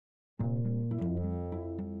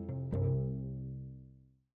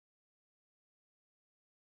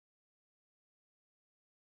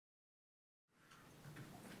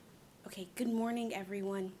Okay, good morning,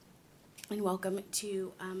 everyone, and welcome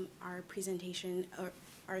to our presentation or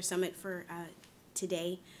our summit for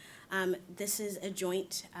today. This is a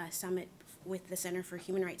joint summit with the Center for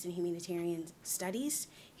Human Rights and Humanitarian Studies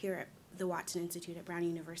here at the Watson Institute at Brown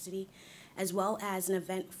University, as well as an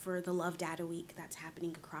event for the Love Data Week that's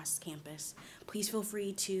happening across campus. Please feel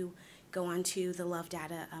free to go onto the Love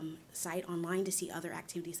Data site online to see other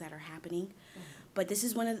activities that are happening. But this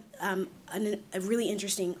is one of a really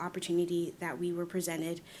interesting opportunity that we were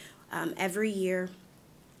presented. Every year,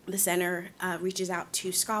 the center reaches out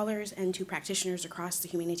to scholars and to practitioners across the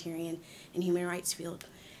humanitarian and human rights field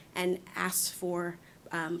and asks for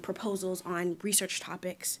proposals on research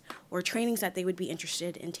topics or trainings that they would be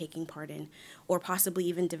interested in taking part in, or possibly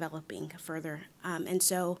even developing further. And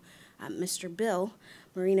so Mr. Bill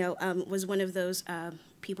Marino was one of those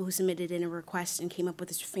people who submitted in a request and came up with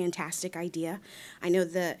this fantastic idea. I know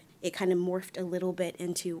that it kind of morphed a little bit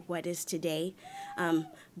into what is today,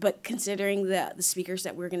 but considering the speakers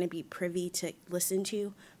that we're going to be privy to listen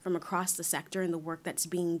to from across the sector and the work that's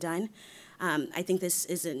being done, I think this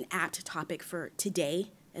is an apt topic for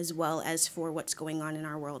today as well as for what's going on in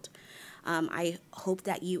our world. I hope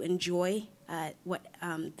that you enjoy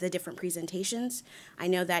the different presentations. I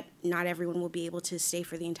know that not everyone will be able to stay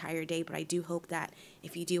for the entire day, but I do hope that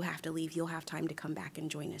if you do have to leave, you'll have time to come back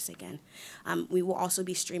and join us again. We will also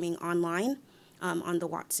be streaming online on the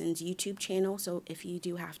Watson's YouTube channel, so if you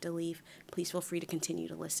do have to leave, please feel free to continue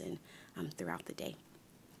to listen throughout the day.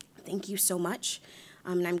 Thank you so much,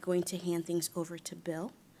 and I'm going to hand things over to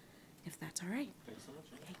Bill, if that's all right. Thanks so much.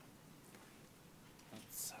 Okay.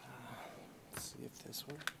 Let's see if this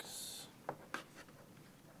works.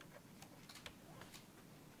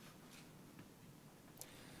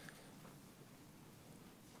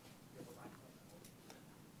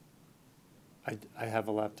 I have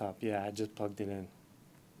a laptop. Yeah, I just plugged it in.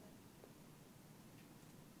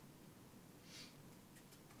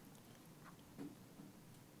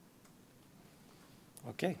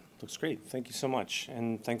 Okay, looks great. Thank you so much.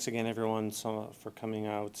 And thanks again, everyone, for coming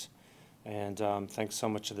out. And thanks so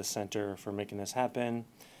much to the center for making this happen.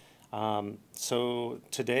 So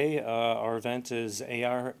today, our event is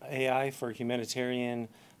AI for humanitarian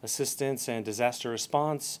assistance and disaster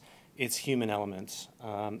response. It's human elements.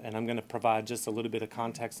 And I'm going to provide just a little bit of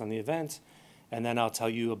context on the event, and then I'll tell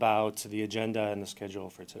you about the agenda and the schedule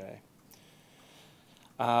for today.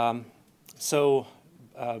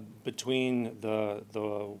 Between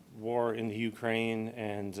the war in the Ukraine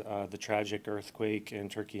and the tragic earthquake in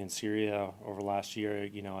Turkey and Syria over last year,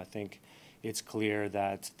 I think it's clear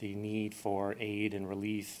that the need for aid and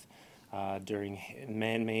relief during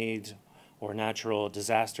man-made or natural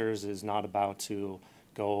disasters is not about to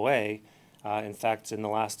go away. In fact, in the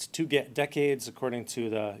last two decades, according to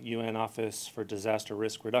the UN Office for Disaster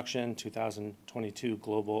Risk Reduction 2022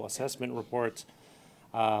 Global Assessment Report,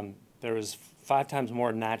 there was 5 times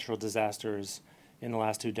more natural disasters in the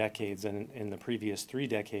last 2 decades than in the previous 3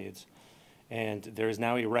 decades. And there is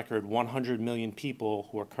now a record 100 million people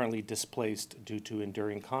who are currently displaced due to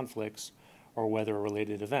enduring conflicts or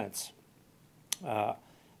weather-related events. A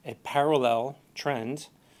parallel trend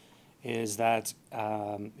is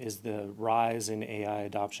the rise in AI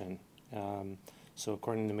adoption. So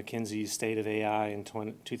according to McKinsey's State of AI in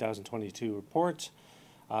 2022 report,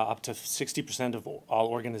 up to 60% of all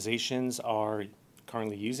organizations are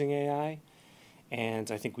currently using AI. And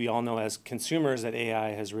I think we all know as consumers that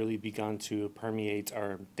AI has really begun to permeate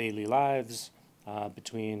our daily lives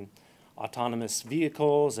between autonomous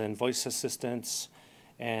vehicles and voice assistants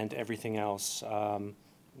and everything else.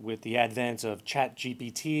 With the advent of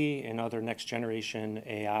ChatGPT and other next generation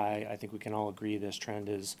AI, I think we can all agree this trend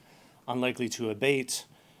is unlikely to abate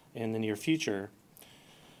in the near future.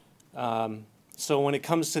 So when it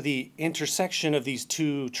comes to the intersection of these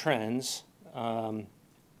two trends,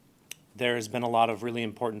 there has been a lot of really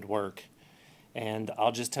important work. And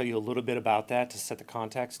I'll just tell you a little bit about that to set the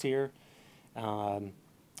context here.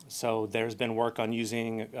 So there's been work on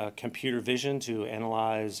using computer vision to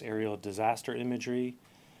analyze aerial disaster imagery,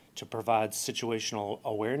 to provide situational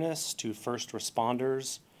awareness to first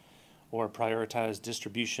responders, or prioritize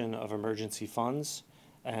distribution of emergency funds.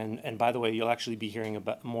 And by the way, you'll actually be hearing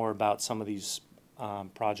more about some of these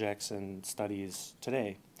projects and studies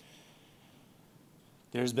today.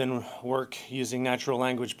 There's been work using natural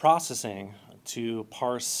language processing to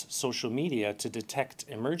parse social media to detect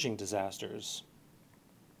emerging disasters.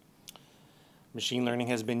 Machine learning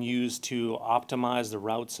has been used to optimize the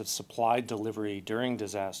routes of supply delivery during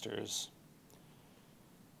disasters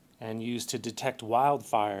and used to detect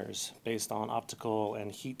wildfires based on optical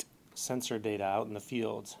and heat sensor data out in the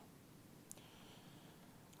field.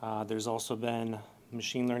 There's also been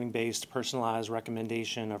machine learning-based personalized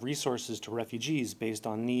recommendation of resources to refugees based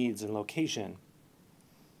on needs and location.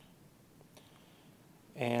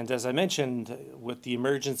 And as I mentioned, with the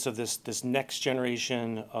emergence of this next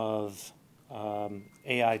generation of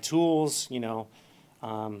AI tools,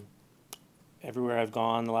 everywhere I've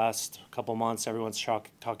gone the last couple months, everyone's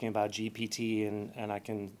talking about GPT, and I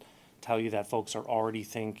can tell you that folks are already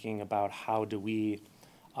thinking about how do we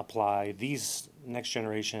apply these next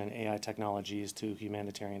generation AI technologies to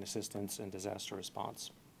humanitarian assistance and disaster response.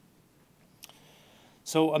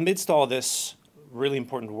 So amidst all this really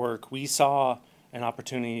important work, we saw an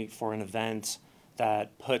opportunity for an event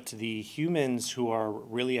that put the humans who are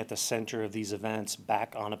really at the center of these events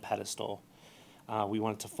back on a pedestal. We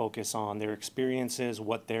wanted to focus on their experiences,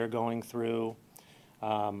 what they're going through,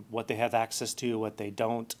 what they have access to, what they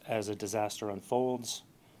don't as a disaster unfolds.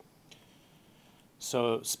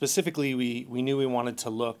 So specifically, we knew we wanted to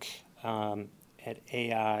look at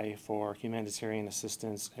AI for humanitarian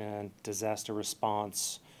assistance and disaster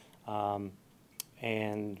response,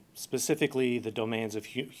 and specifically the domains of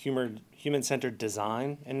human-centered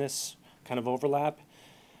design in this kind of overlap,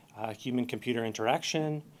 human-computer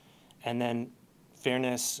interaction, and then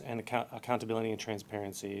fairness and accountability and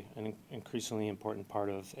transparency, an increasingly important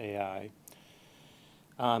part of AI.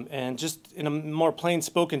 And just in a more plain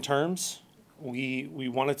spoken terms, we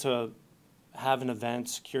wanted to have an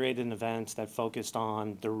event, curate an event that focused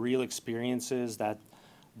on the real experiences that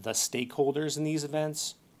the stakeholders in these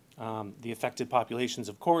events, the affected populations,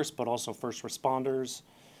 of course, but also first responders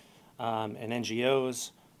and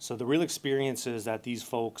NGOs. So the real experiences that these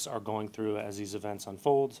folks are going through as these events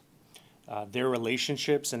unfold, their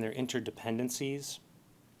relationships and their interdependencies,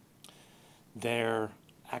 their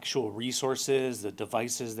actual resources, the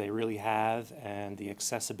devices they really have, and the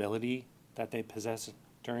accessibility that they possess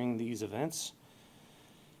during these events,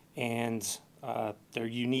 and their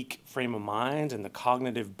unique frame of mind and the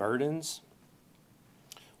cognitive burdens,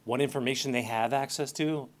 what information they have access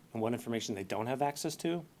to and what information they don't have access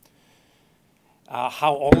to,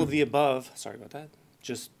 how all of the above, sorry about that,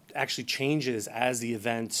 just actually changes as the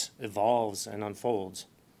event evolves and unfolds.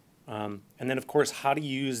 And then, of course, how to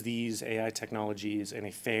use these AI technologies in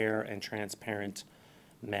a fair and transparent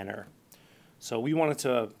manner. So we wanted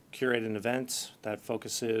to curate an event that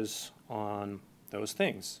focuses on those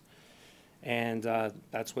things. And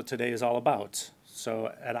that's what today is all about.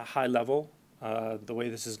 So at a high level, the way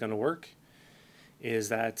this is going to work is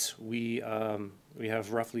that we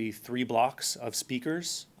have roughly 3 blocks of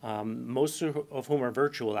speakers, most of whom are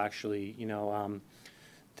virtual, actually.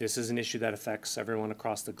 This is an issue that affects everyone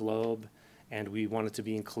across the globe, and we want it to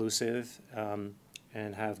be inclusive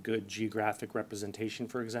and have good geographic representation,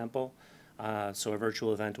 for example. So a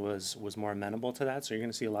virtual event was more amenable to that. So you're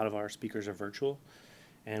going to see a lot of our speakers are virtual.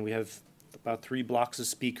 And we have about 3 blocks of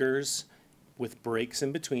speakers with breaks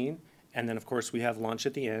in between. And then, of course, we have lunch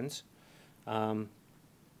at the end.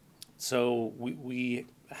 So we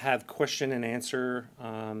have question and answer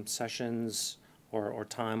sessions or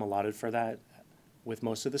time allotted for that with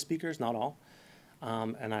most of the speakers, not all.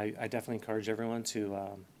 And I definitely encourage everyone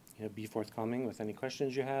to be forthcoming with any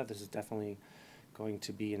questions you have. This is definitely going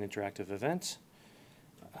to be an interactive event.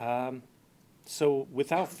 So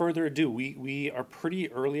without further ado, we are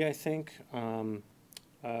pretty early, I think.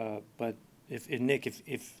 But Nick,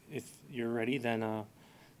 if you're ready, then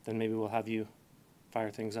maybe we'll have you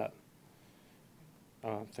fire things up.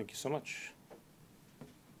 Thank you so much.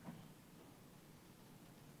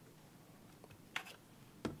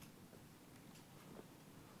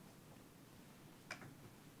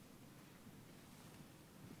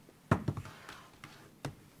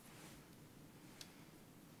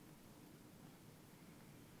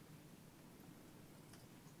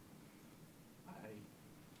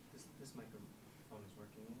 This microphone is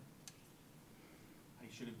working. I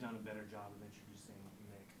should have done a better job of introducing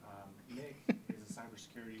Nick. Nick is a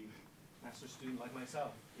cybersecurity master's student like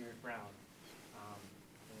myself here at Brown.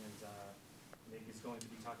 Nick is going to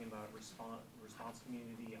be talking about response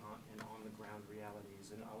community and on-the-ground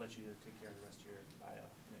realities. And I'll let you take care of the rest of your bio,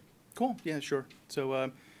 Nick. Cool. Yeah, sure.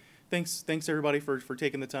 So thanks everybody for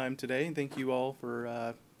taking the time today, and thank you all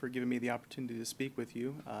for giving me the opportunity to speak with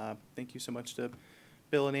you. Thank you so much to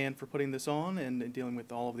Bill and Ann for putting this on and dealing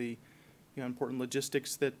with all of the important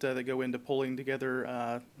logistics that go into pulling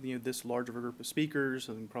together this large of a group of speakers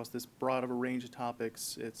and across this broad of a range of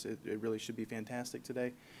topics. It really should be fantastic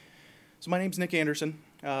today. So my name's Nick Anderson.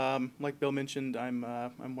 Like Bill mentioned, I'm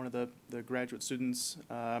one of the graduate students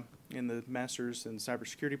in the Master's in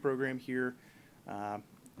Cybersecurity program here.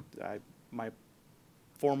 My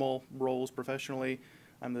formal roles professionally,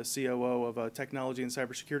 I'm the COO of a technology and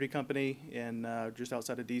cybersecurity company in just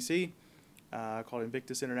outside of DC called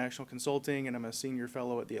Invictus International Consulting, and I'm a senior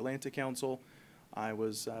fellow at the Atlantic Council. I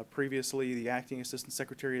was previously the Acting Assistant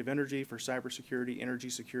Secretary of Energy for Cybersecurity,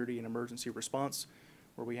 Energy Security, and Emergency Response,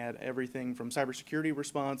 where we had everything from cybersecurity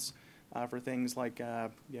response for things like,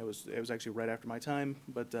 it was actually right after my time,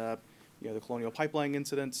 but the Colonial Pipeline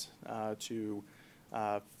incident to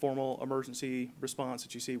formal emergency response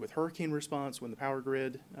that you see with hurricane response when the power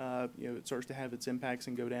grid, it starts to have its impacts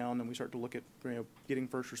and go down, and we start to look at, getting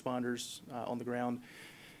first responders on the ground.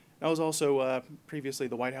 I was also previously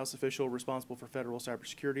the White House official responsible for federal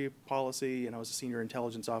cybersecurity policy, and I was a senior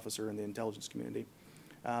intelligence officer in the intelligence community.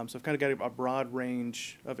 So I've kind of got a broad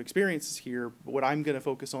range of experiences here, but what I'm going to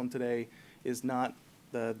focus on today is not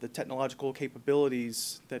the technological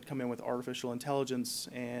capabilities that come in with artificial intelligence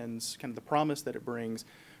and kind of the promise that it brings,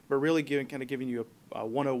 but really giving you a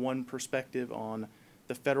 101 perspective on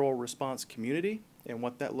the federal response community and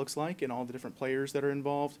what that looks like and all the different players that are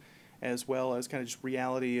involved, as well as kind of just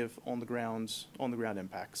reality of on the ground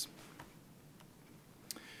impacts.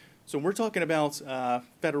 So we're talking about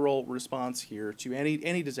federal response here to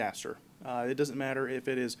any disaster. It doesn't matter if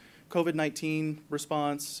it is COVID-19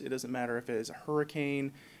 response. It doesn't matter if it is a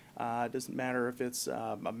hurricane. It doesn't matter if it's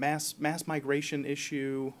a mass migration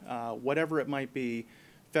issue. Whatever it might be,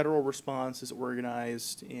 federal response is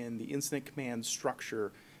organized in the incident command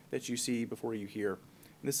structure that you see before you here.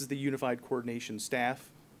 And this is the Unified Coordination Staff,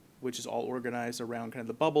 which is all organized around kind of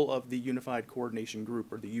the bubble of the Unified Coordination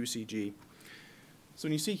Group, or the UCG. So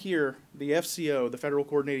when you see here, the FCO, the Federal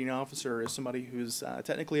Coordinating Officer, is somebody who's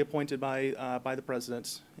technically appointed by the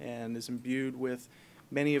President and is imbued with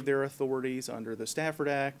many of their authorities under the Stafford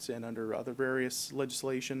Act and under other various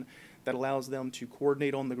legislation that allows them to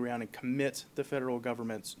coordinate on the ground and commit the federal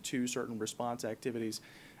government to certain response activities.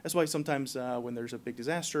 That's why sometimes when there's a big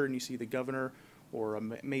disaster and you see the governor or a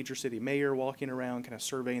major city mayor walking around kind of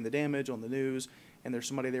surveying the damage on the news, and there's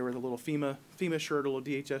somebody there with a little FEMA shirt, a little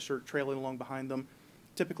DHS shirt trailing along behind them,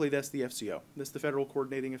 typically that's the FCO. That's the federal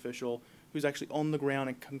coordinating official who's actually on the ground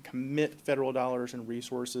and can commit federal dollars and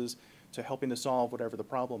resources to helping to solve whatever the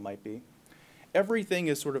problem might be. Everything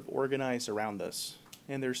is sort of organized around this,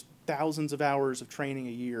 and there's thousands of hours of training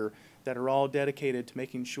a year that are all dedicated to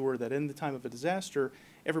making sure that in the time of a disaster,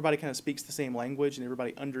 everybody kind of speaks the same language and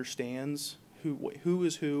everybody understands who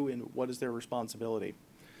is who and what is their responsibility.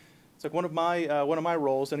 It's like one of my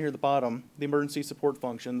roles down here at the bottom, the emergency support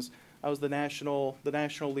functions. I was the national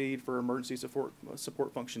lead for emergency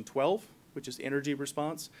support function 12, which is energy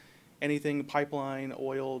response. Anything pipeline,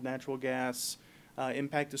 oil, natural gas,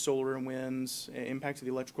 impact to solar and winds, impact to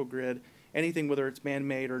the electrical grid, anything whether it's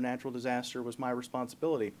man-made or natural disaster was my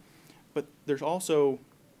responsibility. But there's also,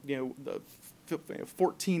 the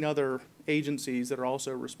 14 other agencies that are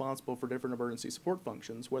also responsible for different emergency support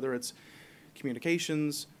functions, whether it's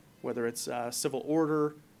communications, whether it's civil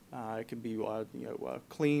order, it can be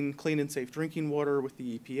clean and safe drinking water with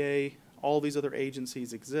the EPA. All these other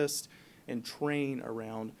agencies exist and train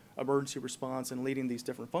around emergency response and leading these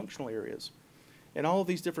different functional areas. And all of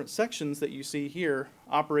these different sections that you see here,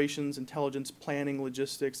 operations, intelligence, planning,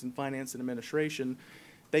 logistics, and finance and administration,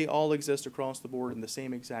 they all exist across the board in the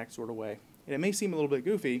same exact sort of way. And it may seem a little bit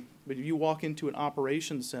goofy, but if you walk into an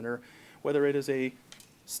operations center, whether it is a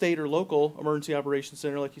state or local emergency operations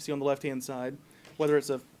center like you see on the left-hand side, whether it's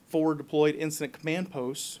a forward deployed incident command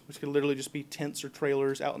post, which could literally just be tents or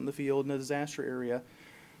trailers out in the field in a disaster area,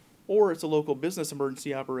 or it's a local business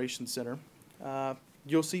emergency operations center,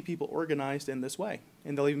 you'll see people organized in this way.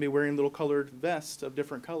 And they'll even be wearing little colored vests of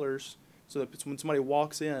different colors so that when somebody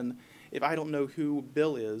walks in, if I don't know who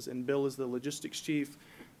Bill is, and Bill is the logistics chief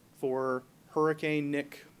for Hurricane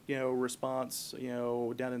Nick, response,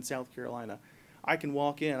 down in South Carolina, I can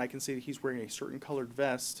walk in, I can see that he's wearing a certain colored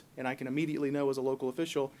vest, and I can immediately know as a local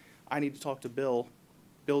official, I need to talk to Bill.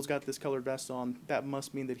 Bill's got this colored vest on. That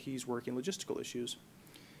must mean that he's working logistical issues.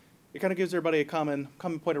 It kind of gives everybody a common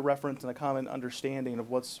point of reference and a common understanding of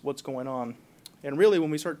what's going on. And really, when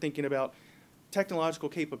we start thinking about technological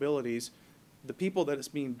capabilities, the people that it's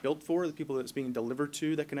being built for, the people that it's being delivered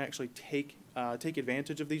to that can actually take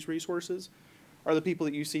advantage of these resources are the people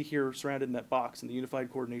that you see here surrounded in that box in the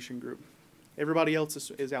Unified Coordination Group. Everybody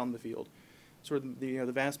else is out in the field. So the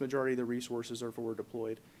vast majority of the resources are forward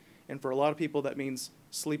deployed. And for a lot of people, that means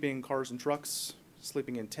sleeping in cars and trucks,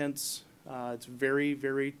 sleeping in tents. It's very,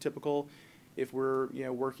 very typical if we're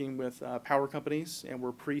working with power companies and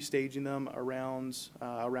we're pre-staging them around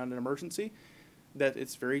an emergency, that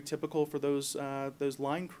it's very typical for those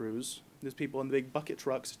line crews, those people in the big bucket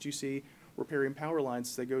trucks that you see repairing power lines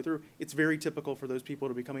as they go through. It's very typical for those people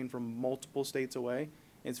to be coming from multiple states away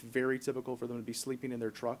It's very typical for them to be sleeping in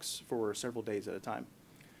their trucks for several days at a time,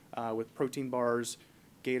 with protein bars,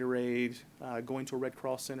 Gatorade, going to a Red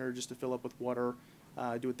Cross center just to fill up with water,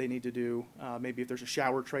 do what they need to do. Maybe if there's a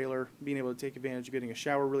shower trailer, being able to take advantage of getting a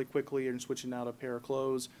shower really quickly and switching out a pair of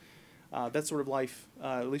clothes. That's sort of life,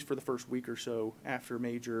 at least for the first week or so after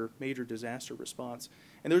major disaster response.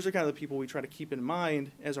 And those are kind of the people we try to keep in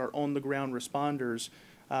mind as our on-the-ground responders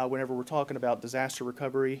whenever we're talking about disaster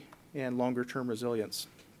recovery and longer-term resilience.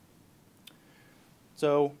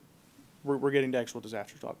 So we're getting to actual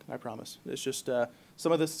disaster talk, I promise. It's just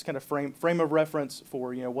some of this is kind of frame of reference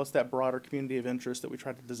for, what's that broader community of interest that we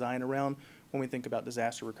try to design around when we think about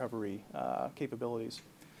disaster recovery capabilities.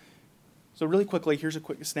 So really quickly, here's a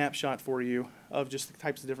quick snapshot for you of just the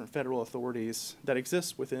types of different federal authorities that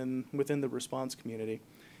exist within the response community.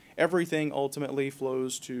 Everything ultimately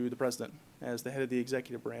flows to the president as the head of the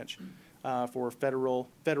executive branch for federal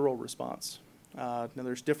response. Now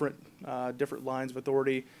there's different lines of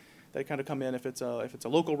authority that kind of come in if it's a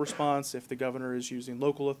local response, if the governor is using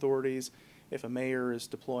local authorities, if a mayor is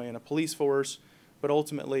deploying a police force. But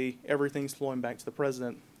ultimately, everything's flowing back to the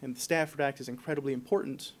president. And the Stafford Act is incredibly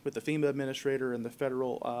important with the FEMA administrator and the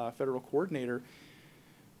federal coordinator,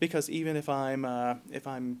 because even if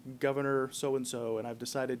I'm Governor so-and-so and I've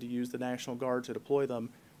decided to use the National Guard to deploy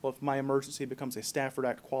them, well, if my emergency becomes a Stafford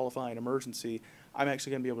Act qualifying emergency, I'm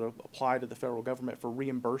actually going to be able to apply to the federal government for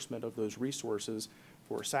reimbursement of those resources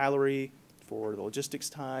for salary, for the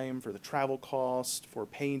logistics time, for the travel cost, for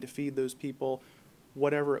paying to feed those people,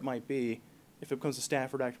 whatever it might be. If it becomes a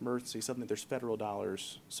Stafford Act emergency, suddenly there's federal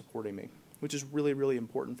dollars supporting me, which is really, really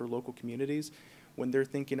important for local communities when they're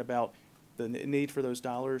thinking about the need for those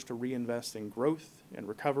dollars to reinvest in growth and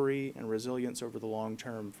recovery and resilience over the long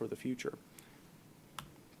term for the future.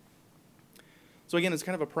 So again, it's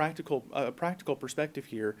kind of a practical perspective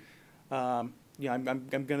here. I'm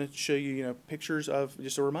going to show you, pictures of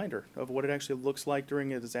just a reminder of what it actually looks like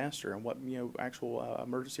during a disaster and what actual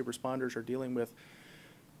emergency responders are dealing with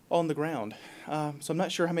on the ground. So I'm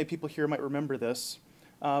not sure how many people here might remember this,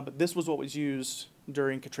 but this was what was used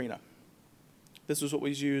during Katrina. This was what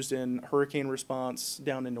was used in hurricane response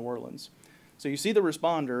down in New Orleans. So you see the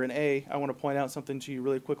responder, and I want to point out something to you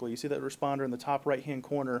really quickly. You see that responder in the top right-hand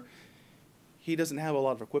corner. He doesn't have a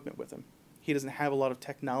lot of equipment with him. He doesn't have a lot of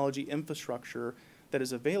technology infrastructure that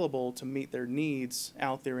is available to meet their needs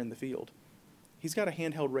out there in the field. He's got a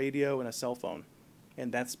handheld radio and a cell phone,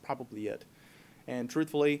 and that's probably it. And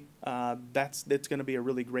truthfully, that's going to be a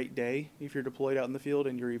really great day if you're deployed out in the field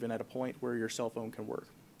and you're even at a point where your cell phone can work.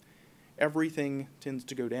 Everything tends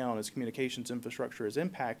to go down as communications infrastructure is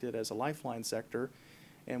impacted as a lifeline sector.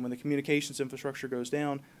 And when the communications infrastructure goes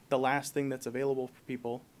down, the last thing that's available for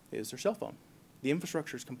people is their cell phone. The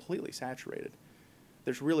infrastructure is completely saturated.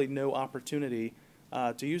 There's really no opportunity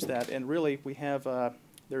to use that. And really, we have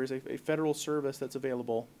there is a federal service that's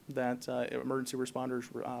available that emergency responders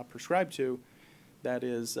prescribe to, that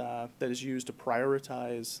is used to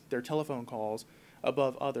prioritize their telephone calls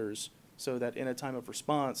above others, so that in a time of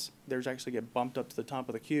response, theirs actually get bumped up to the top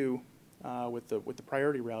of the queue with the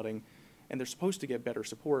priority routing, and they're supposed to get better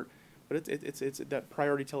support, but it's that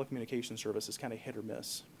priority telecommunication service is kind of hit or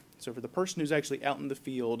miss. So for the person who's actually out in the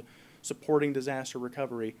field supporting disaster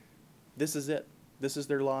recovery, this is it. This is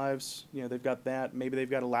their lives. They've got that. Maybe they've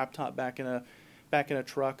got a laptop back in a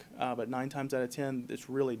truck, but 9 times out of 10,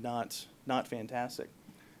 it's really not fantastic.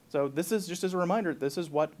 So this is just as a reminder. This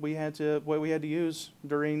is what we had to use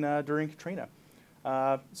during Katrina.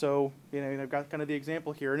 So I've got kind of the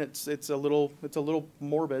example here, and it's a little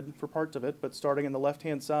morbid for parts of it. But starting in the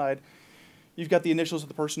left-hand side, you've got the initials of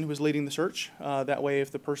the person who was leading the search. That way,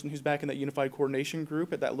 if the person who's back in that unified coordination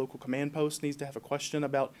group at that local command post needs to have a question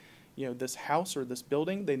about this house or this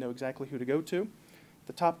building, they know exactly who to go to.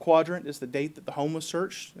 The top quadrant is the date that the home was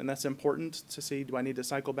searched, and that's important to see, do I need to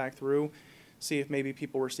cycle back through, see if maybe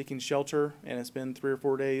people were seeking shelter, and it's been 3 or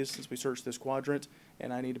 4 days since we searched this quadrant,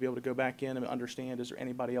 and I need to be able to go back in and understand, is there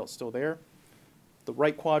anybody else still there? The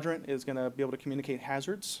right quadrant is going to be able to communicate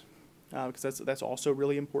hazards, because that's also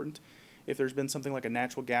really important. If there's been something like a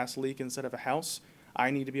natural gas leak inside of a house, I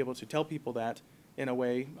need to be able to tell people that in a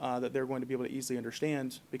way that they're going to be able to easily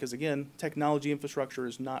understand, because again, technology infrastructure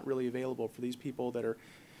is not really available for these people that are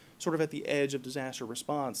sort of at the edge of disaster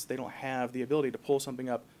response. They don't have the ability to pull something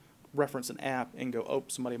up, reference an app, and go, oh,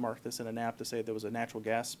 somebody marked this in an app to say there was a natural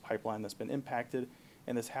gas pipeline that's been impacted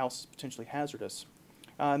and this house is potentially hazardous.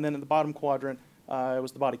 And then in the bottom quadrant, it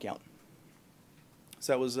was the body count.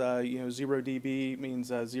 So that was 0 dB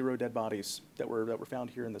means 0 dead bodies that were found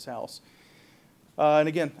here in this house. And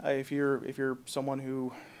again, if you're someone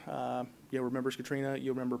who remembers Katrina,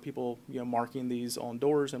 you'll remember people marking these on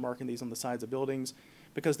doors and marking these on the sides of buildings,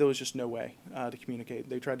 because there was just no way to communicate.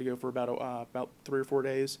 They tried to go for about 3 or 4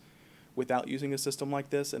 days without using a system like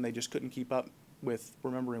this, and they just couldn't keep up with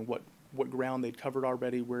remembering what ground they'd covered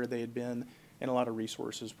already, where they had been, and a lot of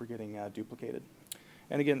resources were getting duplicated.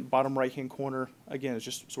 And again, bottom right-hand corner, again, is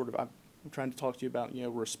just sort of, I'm trying to talk to you about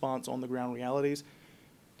response on the ground realities.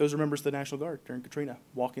 Those are members of the National Guard during Katrina,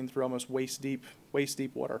 walking through almost waist deep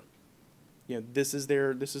water. This is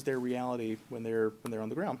their reality when they're on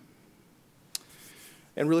the ground.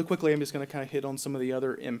 And really quickly, I'm just going to kind of hit on some of the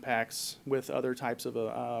other impacts with other types of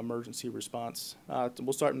emergency response.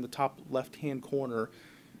 We'll start in the top left-hand corner.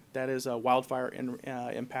 That is a wildfire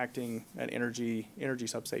impacting an energy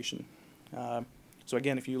substation. So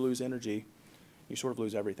again, if you lose energy, you sort of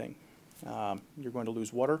lose everything. You're going to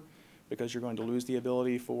lose water, because you're going to lose the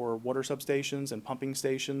ability for water substations and pumping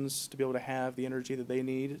stations to be able to have the energy that they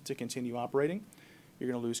need to continue operating. You're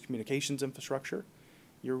going to lose communications infrastructure.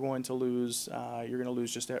 You're going to lose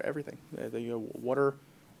just everything.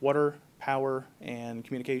 Water, power, and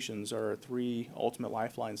communications are 3 ultimate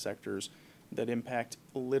lifeline sectors that impact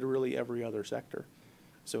literally every other sector.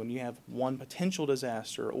 So when you have one potential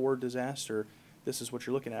disaster, this is what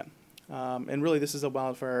you're looking at. And really, this is a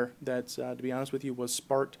wildfire that, to be honest with you, was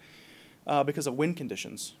sparked because of wind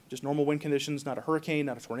conditions, just normal wind conditions, not a hurricane,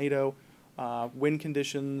 not a tornado. Wind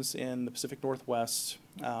conditions in the Pacific Northwest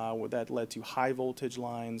that led to high voltage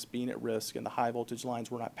lines being at risk, and the high voltage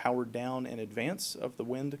lines were not powered down in advance of the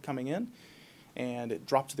wind coming in, and it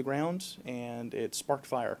dropped to the ground, and it sparked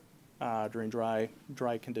fire during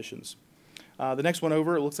dry conditions. The next one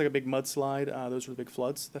over, it looks like a big mudslide. Those were the big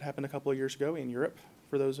floods that happened a couple of years ago in Europe,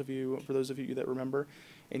 for those of you that remember,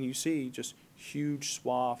 and you see just huge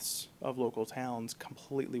swaths of local towns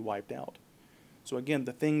completely wiped out. So again,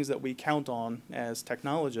 the things that we count on as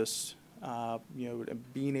technologists,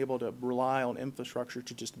 being able to rely on infrastructure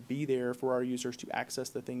to just be there for our users to access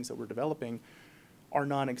the things that we're developing, are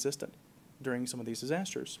non-existent during some of these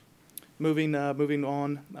disasters. Moving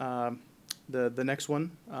on, the next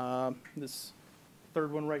one, this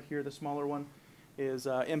third one right here, the smaller one, is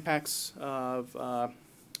impacts of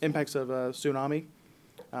tsunami.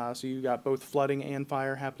 So you got both flooding and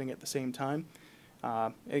fire happening at the same time.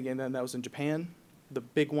 Again, then that was in Japan. The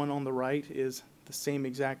big one on the right is the same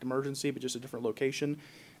exact emergency, but just a different location.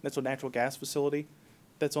 That's a natural gas facility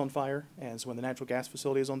that's on fire. And so when the natural gas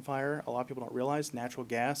facility is on fire, a lot of people don't realize natural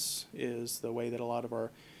gas is the way that a lot of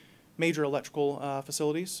our major electrical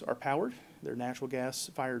facilities are powered. They're natural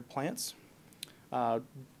gas-fired plants.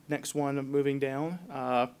 Next one, moving down,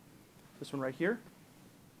 this one right here,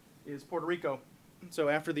 is Puerto Rico. So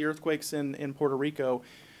after the earthquakes in Puerto Rico,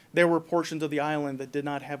 there were portions of the island that did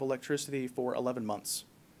not have electricity for 11 months.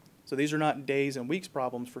 So these are not days and weeks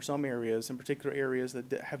problems for some areas, in particular areas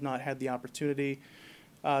that have not had the opportunity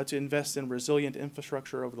to invest in resilient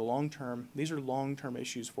infrastructure over the long term. These are long-term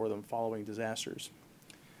issues for them following disasters.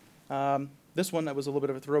 This one, that was a little bit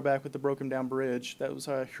of a throwback with the broken down bridge. That was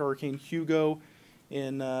Hurricane Hugo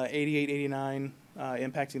in 88, 89,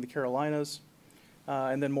 impacting the Carolinas,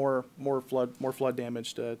 and then more flood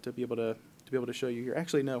damage to be able to show you here.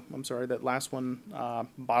 Actually, no, I'm sorry. That last one,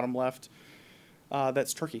 bottom left,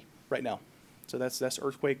 that's Turkey right now. So that's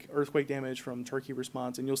earthquake damage from Turkey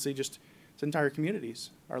response, and you'll see just entire communities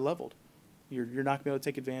are leveled. You're not going to be able to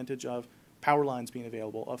take advantage of power lines being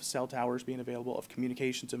available, of cell towers being available, of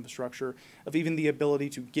communications infrastructure, of even the ability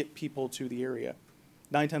to get people to the area.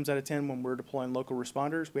 9 times out of 10, when we're deploying local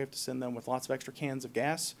responders, we have to send them with lots of extra cans of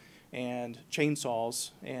gas and chainsaws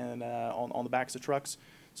and on the backs of trucks,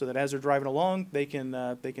 so that as they're driving along, they can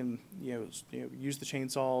use the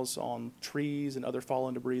chainsaws on trees and other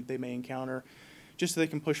fallen debris they may encounter, just so they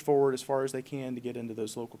can push forward as far as they can to get into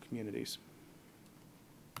those local communities.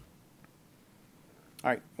 All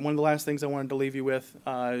right, one of the last things I wanted to leave you with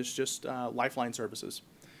is just lifeline services.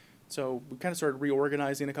 So we kind of started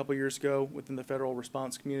reorganizing a couple years ago within the federal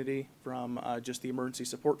response community from just the emergency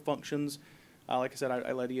support functions. Like I said,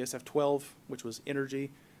 I led ESF 12, which was energy,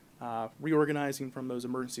 reorganizing from those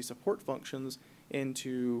emergency support functions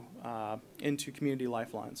into community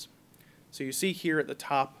lifelines. So you see here at the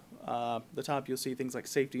top you'll see things like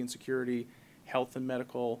safety and security, health and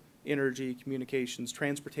medical, energy, communications,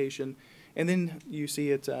 transportation, and then you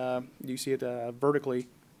see it vertically.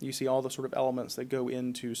 You see all the sort of elements that go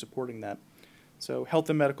into supporting that. So health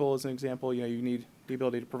and medical is an example. You need the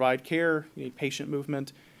ability to provide care, you need patient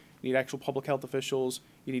movement, you need actual public health officials,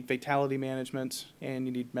 you need fatality management, and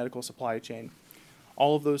you need medical supply chain.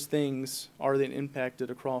 All of those things are then impacted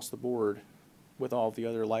across the board with all of the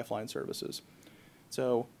other lifeline services.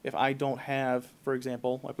 So if I don't have, for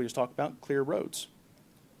example, like we just talked about, clear roads,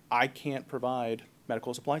 I can't provide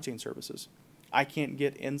medical supply chain services. I can't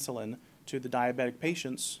get insulin to the diabetic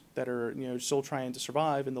patients that are, still trying to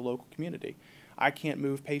survive in the local community. I can't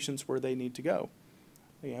move patients where they need to go.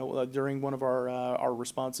 During one of our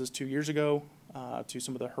responses 2 years ago to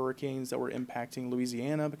some of the hurricanes that were impacting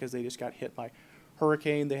Louisiana, because they just got hit by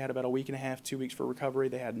hurricane, they had about a week and a half, 2 weeks for recovery.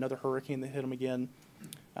 They had another hurricane that hit them again.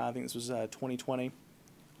 I think this was 2020.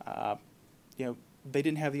 They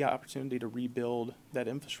didn't have the opportunity to rebuild that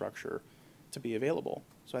infrastructure to be available.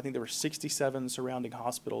 So I think there were 67 surrounding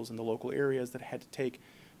hospitals in the local areas that had to take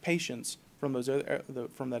patients from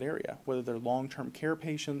from that area, whether they're long-term care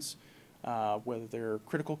patients, whether they're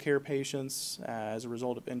critical care patients as a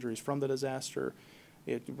result of injuries from the disaster.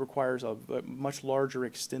 It requires a much larger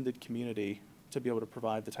extended community to be able to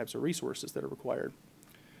provide the types of resources that are required.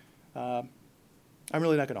 I'm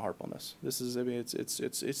really not going to harp on this. This is,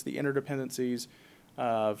 it's the interdependencies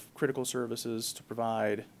of critical services to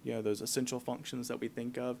provide, those essential functions that we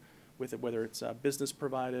think of with it, whether it's business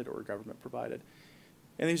provided or government provided.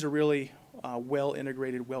 And these are really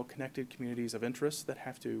well-integrated, well-connected communities of interest that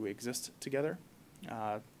have to exist together.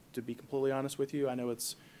 To be completely honest with you, I know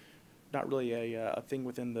it's not really a thing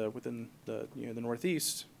within the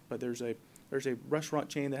Northeast, but there's a restaurant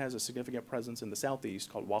chain that has a significant presence in the Southeast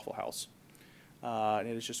called Waffle House. And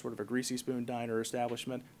it is just sort of a greasy spoon diner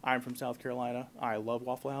establishment. I'm from South Carolina. I love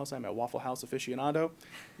Waffle House. I'm a Waffle House aficionado.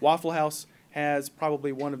 Waffle House has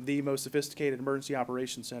probably one of the most sophisticated emergency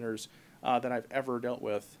operations centers that I've ever dealt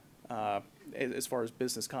with as far as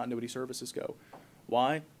business continuity services go.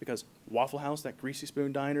 Why? Because Waffle House, that greasy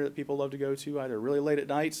spoon diner that people love to go to either really late at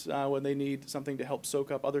night when they need something to help soak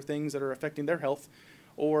up other things that are affecting their health,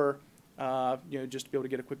 or just to be able to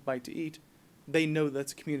get a quick bite to eat, they know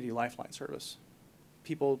that's a community lifeline service.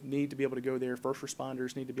 People need to be able to go there. First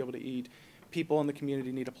responders need to be able to eat. People in the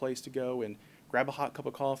community need a place to go and grab a hot cup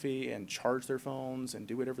of coffee and charge their phones and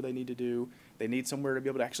do whatever they need to do. They need somewhere to be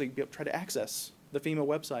able to actually try to access the FEMA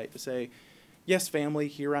website to say, yes, family,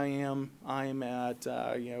 here I am. I'm at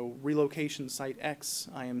relocation site X.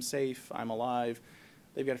 I am safe. I'm alive.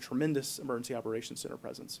 They've got a tremendous emergency operations center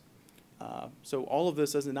presence. So all of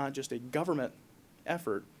this is not just a government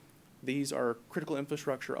effort. These are critical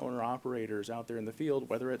infrastructure owner-operators out there in the field,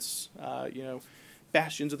 whether it's,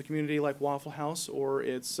 bastions of the community like Waffle House, or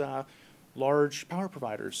it's large power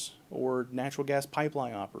providers, or natural gas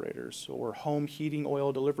pipeline operators, or home heating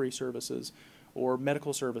oil delivery services, or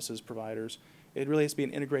medical services providers. It really has to be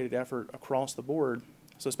an integrated effort across the board.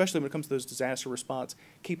 So especially when it comes to those disaster response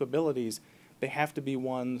capabilities, they have to be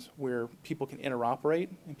ones where people can interoperate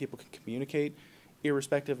and people can communicate,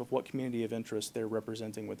 irrespective of what community of interest they're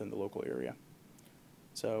representing within the local area.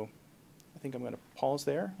 So I think I'm going to pause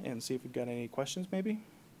there and see if we've got any questions maybe.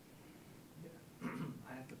 Yeah.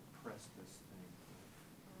 I have to press this thing.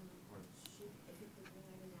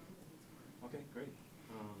 Okay, great.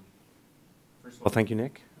 First of all, thank you,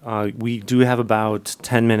 Nick. We do have about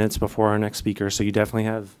 10 minutes before our next speaker, so you definitely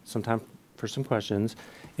have some time for some questions.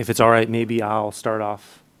 If it's all right, maybe I'll start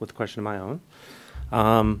off with a question of my own.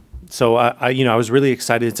 So I was really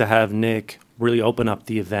excited to have Nick really open up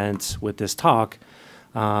the event with this talk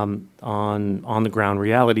on the ground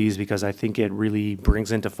realities, because I think it really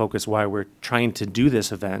brings into focus why we're trying to do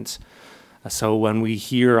this event. So when we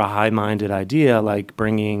hear a high-minded idea like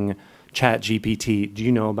bringing ChatGPT, do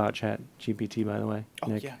you know about ChatGPT, by the way,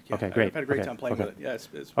 Nick? Yeah. Okay, great. I've had a great time playing with it. Yeah, it's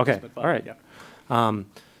okay, been fun. all right. Yeah.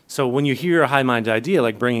 So when you hear a high-minded idea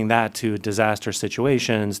like bringing that to disaster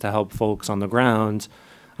situations to help folks on the ground,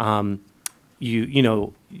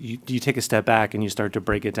 you take a step back and you start to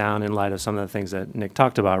break it down in light of some of the things that Nick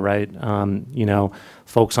talked about, right?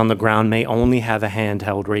 Folks on the ground may only have a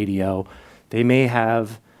handheld radio. They may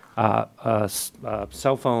have a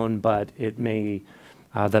cell phone, but it may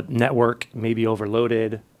the network may be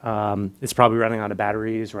overloaded. It's probably running out of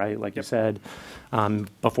batteries, right? Like you said,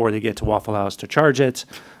 before they get to Waffle House to charge it.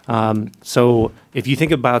 So if you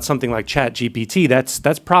think about something like ChatGPT,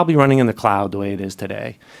 that's probably running in the cloud the way it is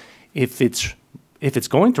today. If it's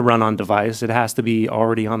going to run on device, it has to be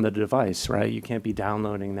already on the device, right? You can't be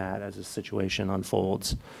downloading that as a situation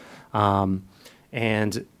unfolds.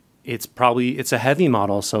 And it's a heavy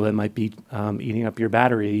model, so it might be eating up your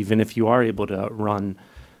battery, even if you are able to run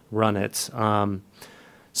it.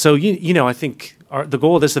 So I think the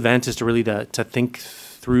goal of this event is to really to think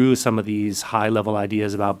through some of these high-level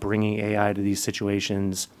ideas about bringing AI to these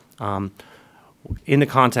situations in the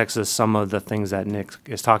context of some of the things that Nick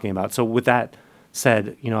is talking about. So with that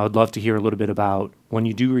said, I'd love to hear a little bit about when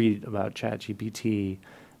you do read about ChatGPT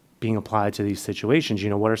being applied to these situations.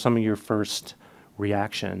 What are some of your first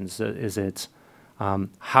reactions? Is it,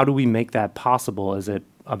 how do we make that possible? Is it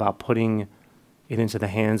about putting it into the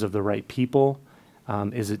hands of the right people?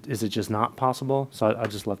 Is it just not possible? So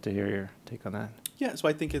I'd just love to hear your take on that. Yeah, so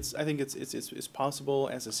I think it's possible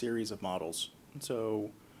as a series of models.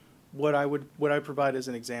 So what I provide as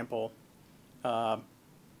an example,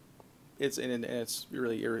 it's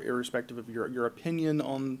really irrespective of your opinion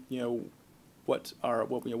on what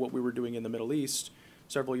we were doing in the Middle East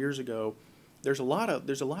several years ago. There's a lot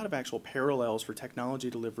of actual parallels for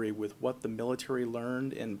technology delivery with what the military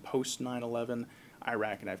learned in post 9/11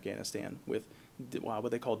 Iraq and Afghanistan with what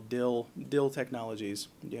they call DIL technologies,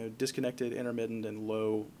 disconnected, intermittent, and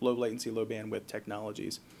low latency, low bandwidth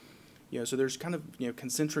technologies. So there's kind of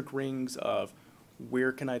concentric rings of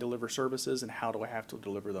where can I deliver services and how do I have to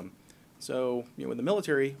deliver them. So when the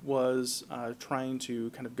military was trying to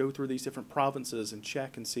kind of go through these different provinces and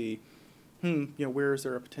check and see, where is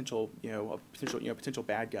there a potential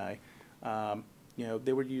bad guy?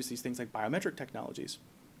 They would use these things like biometric technologies.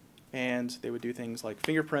 And they would do things like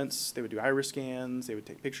fingerprints, they would do iris scans, they would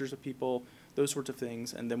take pictures of people, those sorts of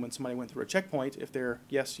things. And then when somebody went through a checkpoint, if they're,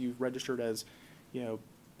 yes, you've registered as,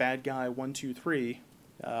 bad guy 123,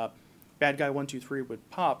 bad guy 123 would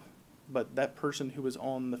pop, but that person who was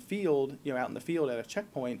on the field, out in the field at a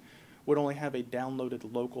checkpoint would only have a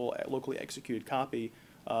downloaded locally executed copy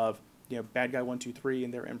of, bad guy 123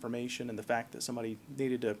 and their information and the fact that somebody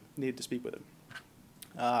needed to speak with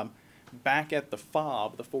him. Back at the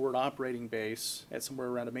FOB, the forward operating base, at somewhere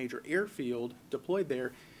around a major airfield deployed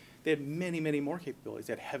there, they had many, many more capabilities.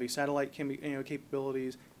 They had heavy satellite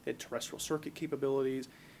capabilities, they had terrestrial circuit capabilities,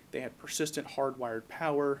 they had persistent hardwired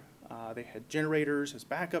power, they had generators as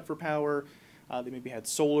backup for power, they maybe had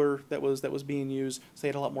solar that was being used, so they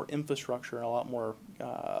had a lot more infrastructure and a lot more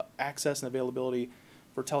access and availability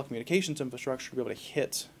for telecommunications infrastructure to be able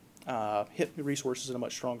to hit resources in a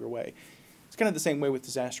much stronger way. It's kind of the same way with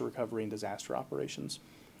disaster recovery and disaster operations.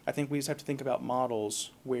 I think we just have to think about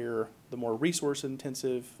models where the more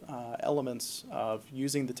resource-intensive elements of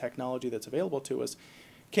using the technology that's available to us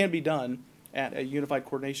can be done at a unified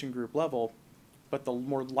coordination group level, but the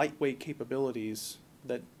more lightweight capabilities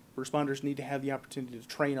that responders need to have the opportunity to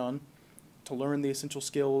train on, to learn the essential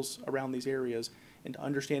skills around these areas, and to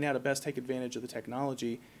understand how to best take advantage of the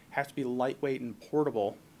technology have to be lightweight and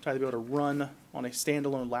portable to either be able to run on a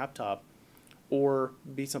standalone laptop or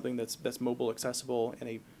be something that's mobile accessible in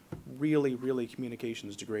a really, really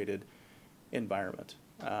communications degraded environment.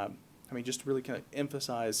 Just to really kind of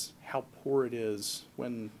emphasize how poor it is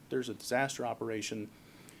when there's a disaster operation.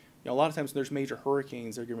 A lot of times when there's major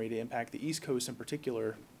hurricanes that are getting ready to impact the East Coast in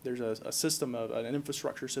particular, there's a system of an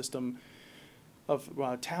infrastructure system of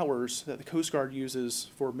towers that the Coast Guard uses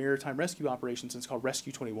for maritime rescue operations, and it's called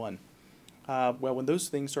Rescue 21. Well, when those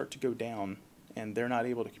things start to go down and they're not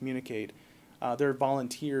able to communicate, there are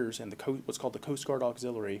volunteers and what's called the Coast Guard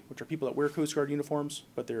Auxiliary, which are people that wear Coast Guard uniforms,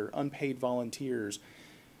 but they're unpaid volunteers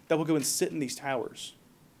that will go and sit in these towers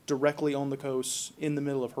directly on the coast in the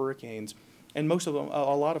middle of hurricanes. And most of them,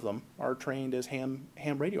 a lot of them, are trained as ham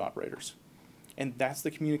radio operators. And that's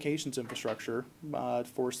the communications infrastructure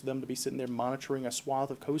for them to be sitting there monitoring a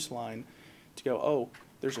swath of coastline to go, oh,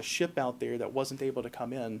 there's a ship out there that wasn't able to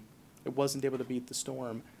come in. It wasn't able to beat the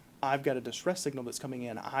storm. I've got a distress signal that's coming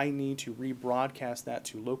in. I need to rebroadcast that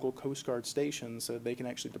to local Coast Guard stations so that they can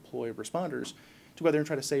actually deploy responders to go out there and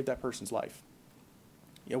try to save that person's life.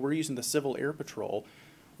 We're using the Civil Air Patrol,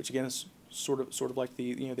 which again is sort of like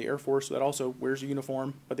the Air Force that also wears a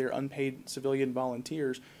uniform, but they're unpaid civilian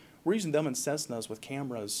volunteers. We're using them in Cessnas with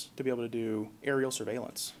cameras to be able to do aerial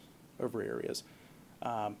surveillance over areas.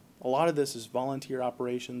 A lot of this is volunteer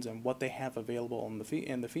operations and what they have available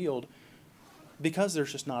in the field, because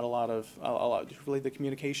there's just not a lot really the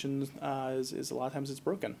communication is a lot of times it's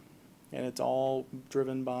broken, and it's all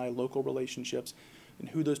driven by local relationships and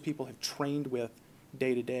who those people have trained with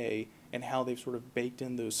day to day and how they've sort of baked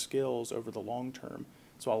in those skills over the long term.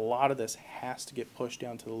 So a lot of this has to get pushed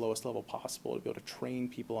down to the lowest level possible to be able to train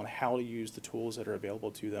people on how to use the tools that are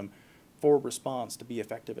available to them for response to be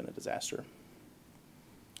effective in a disaster.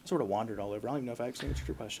 I sort of wandered all over. I don't even know if I actually answered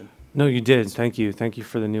your question. No, you did. Thank you. Thank you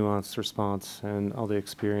for the nuanced response and all the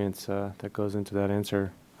experience that goes into that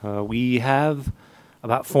answer. We have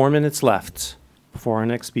about 4 minutes left before our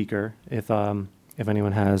next speaker. If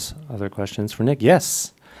anyone has other questions for Nick,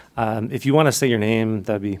 yes. If you want to say your name,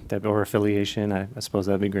 or affiliation, I suppose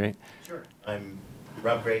that'd be great. Sure. I'm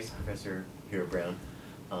Rob Grace, professor here at Brown.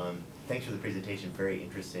 Thanks for the presentation. Very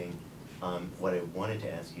interesting. What I wanted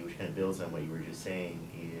to ask you, which kind of builds on what you were just saying,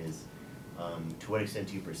 is to what extent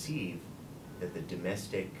do you perceive that the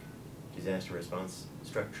domestic disaster response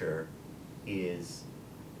structure is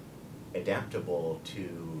adaptable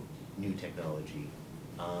to new technology.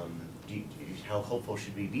 How hopeful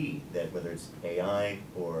should we be that whether it's AI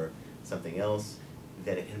or something else,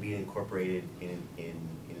 that it can be incorporated in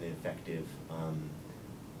an effective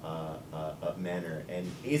manner?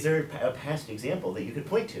 And is there a past example that you could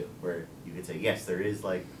point to where you could say, yes, there is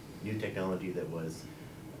like new technology that was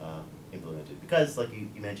implemented? Because like you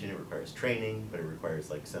mentioned, it requires training, but it requires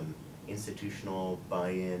like some institutional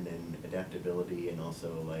buy-in and adaptability, and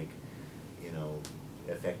also like, you know,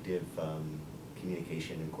 effective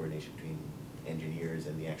communication and coordination between engineers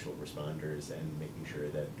and the actual responders, and making sure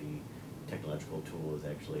that the technological tool is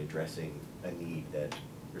actually addressing a need that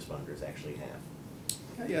responders actually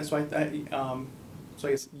have. Yeah, so I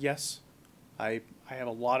guess yes, I have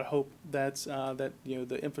a lot of hope that that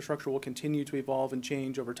the infrastructure will continue to evolve and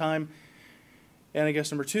change over time. And I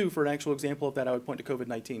guess number two, for an actual example of that, I would point to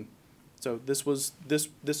COVID-19. So this was this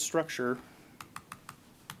structure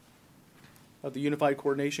of the Unified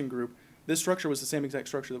Coordination Group. This structure was the same exact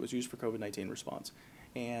structure that was used for COVID-19 response.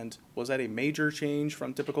 And was that a major change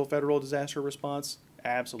from typical federal disaster response?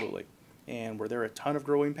 Absolutely. And were there a ton of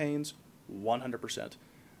growing pains? 100%.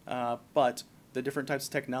 But the different types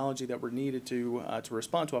of technology that were needed to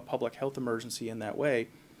respond to a public health emergency in that way,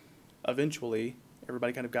 eventually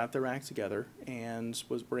everybody kind of got their act together and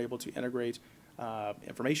were able to integrate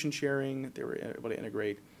information sharing. They were able to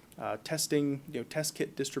integrate testing, test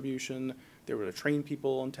kit distribution. They were able to train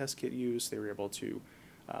people on test kit use. They were able to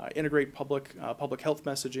integrate public health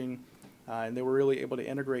messaging, and they were really able to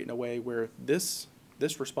integrate in a way where this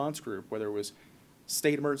response group, whether it was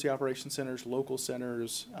state emergency operations centers, local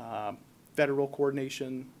centers, federal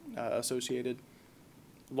coordination associated,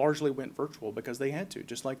 largely went virtual because they had to.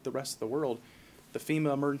 Just like the rest of the world, the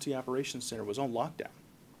FEMA Emergency Operations Center was on lockdown.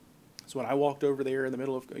 So when I walked over there in the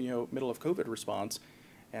middle of COVID response,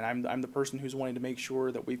 and I'm the person who's wanting to make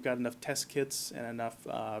sure that we've got enough test kits and enough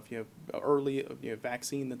early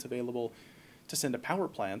vaccine that's available to send to power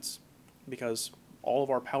plants, because all of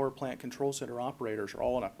our power plant control center operators are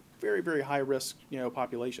all in a very, very high risk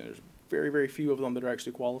population. There's very, very few of them that are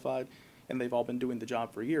actually qualified, and they've all been doing the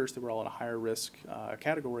job for years. They were all in a higher risk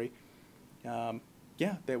category.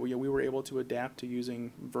 We were able to adapt to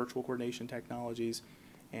using virtual coordination technologies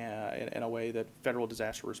in a way that federal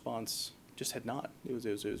disaster response just had not. It was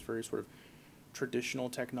very sort of traditional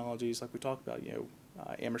technologies, like we talked about,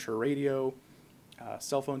 amateur radio,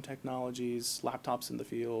 cell phone technologies, laptops in the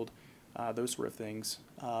field, those sort of things.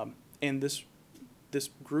 And this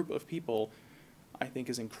group of people, I think,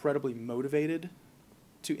 is incredibly motivated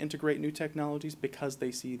to integrate new technologies because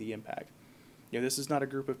they see the impact. This is not a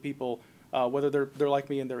group of people, whether they're like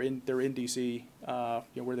me and they're in DC,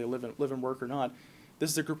 where they live and work or not. This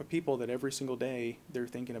is a group of people that every single day they're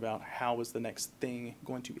thinking about how is the next thing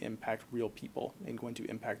going to impact real people and going to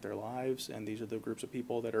impact their lives. And these are the groups of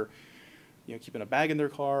people that are, keeping a bag in their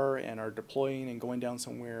car and are deploying and going down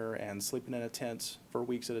somewhere and sleeping in a tent for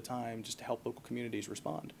weeks at a time just to help local communities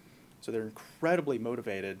respond. So they're incredibly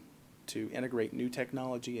motivated to integrate new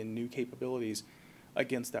technology and new capabilities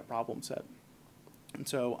against that problem set. And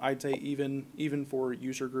so I'd say even for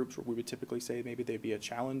user groups where we would typically say maybe they'd be a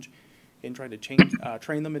challenge in trying to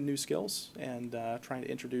train them in new skills and trying to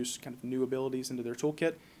introduce kind of new abilities into their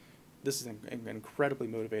toolkit, this is an incredibly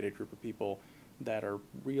motivated group of people that are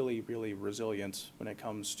really, really resilient when it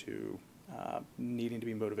comes to needing to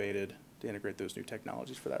be motivated to integrate those new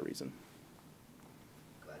technologies for that reason.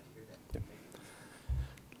 Glad to hear that.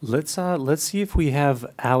 Yeah. Let's see if we have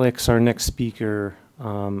Alex, our next speaker,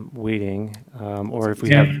 waiting, or if we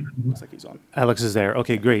have. Looks like he's on. Alex is there.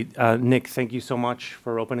 Okay, great. Nick, thank you so much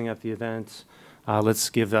for opening up the event. Let's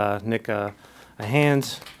give Nick a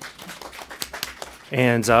hand.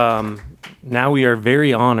 And now we are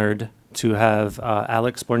very honored to have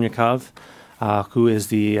Alex Bornyakov, who is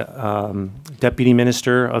the Deputy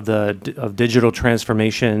Minister of Digital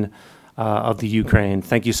Transformation of the Ukraine.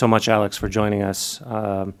 Thank you so much, Alex, for joining us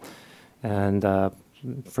and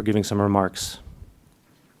for giving some remarks.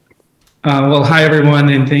 Well, hi, everyone,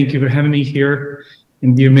 and thank you for having me here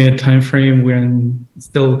and giving me a time frame when it's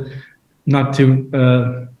still not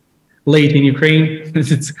too late in Ukraine.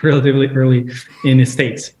 It's relatively early in the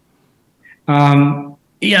States.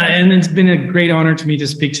 Yeah, and it's been a great honor to me to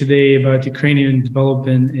speak today about Ukrainian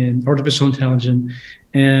development in artificial intelligence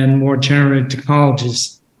and more generative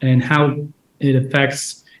technologies and how it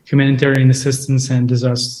affects humanitarian assistance and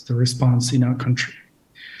disaster response in our country.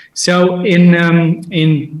 So in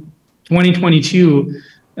 2022,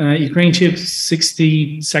 Ukraine took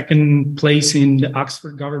 62nd place in the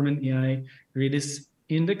Oxford Government AI Readiness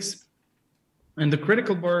Index. And the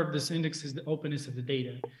critical bar of this index is the openness of the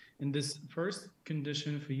data. And this first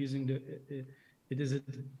condition for using it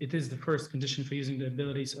is the first condition for using the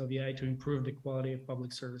abilities of AI to improve the quality of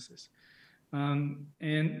public services.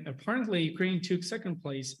 And apparently, Ukraine took second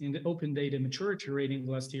place in the open data maturity rating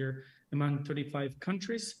last year among 35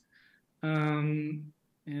 countries. And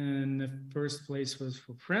the first place was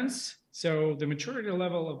for France. So the maturity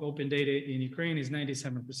level of open data in Ukraine is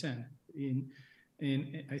 97%.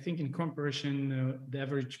 I think in comparison, the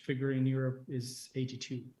average figure in Europe is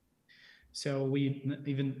 82. So we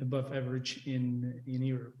even above average in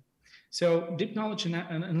Europe. So deep knowledge and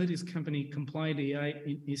analytics company complied AI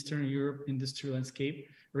in Eastern Europe industry landscape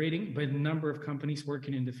rating by the number of companies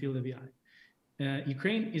working in the field of AI.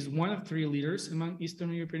 Ukraine is one of 3 leaders among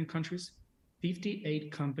Eastern European countries.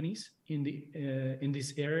 58 companies in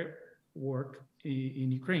this area work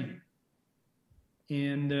in Ukraine.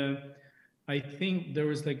 And I think there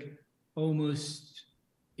was like almost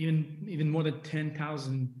even more than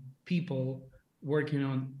 10,000 people working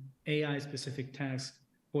on AI specific tasks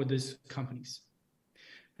for these companies.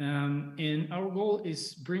 And our goal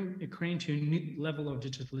is bring Ukraine to a new level of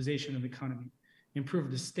digitalization of the economy,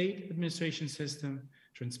 improve the state administration system,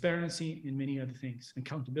 transparency, and many other things,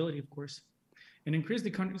 accountability, of course, and increase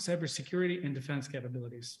the country's cybersecurity and defense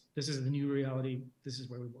capabilities. This is the new reality. This is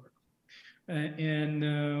where we work.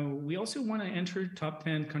 We also want to enter top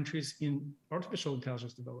 10 countries in artificial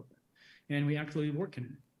intelligence development, and we actually work in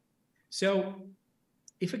it. So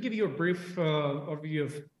if I give you a brief overview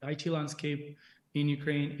of IT landscape in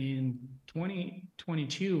Ukraine in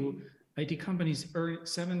 2022, IT companies earned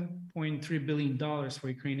 $7.3 billion for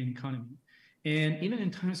Ukrainian economy. And even in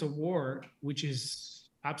times of war, which is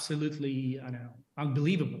absolutely, I don't know,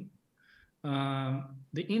 unbelievable,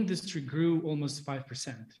 the industry grew almost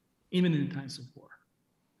 5%, even in times of war.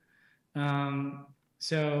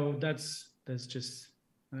 So that's just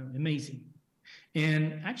amazing.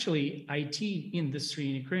 And actually, IT industry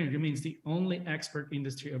in Ukraine remains the only export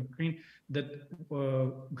industry of Ukraine that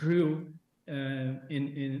grew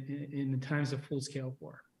in the times of full-scale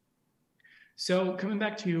war. So coming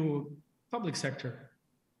back to public sector,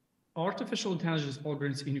 artificial intelligence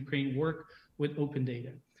algorithms in Ukraine work with open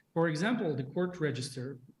data. For example, the court register,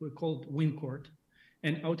 we call it WinCourt,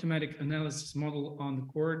 an automatic analysis model on the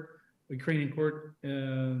court, Ukrainian court,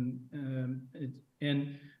 and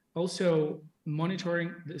also monitoring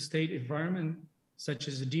the state environment, such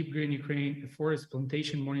as the Deep Green Ukraine, forest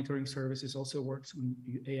plantation monitoring services also works on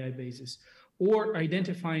AI basis, or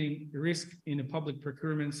identifying risk in a public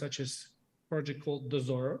procurement, such as project called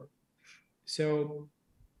Dozoro. So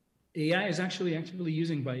AI is actually actively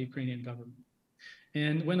used by Ukrainian government.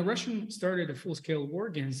 And when the Russians started a full-scale war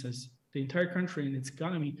against us, the entire country and its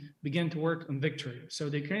economy began to work on victory. So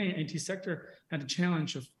the Ukrainian IT sector had a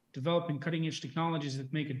challenge of developing cutting-edge technologies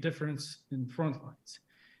that make a difference in front lines.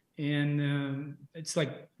 And it's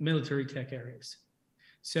like military tech areas.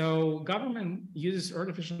 So government uses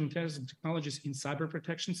artificial intelligence technologies in cyber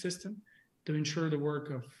protection system to ensure the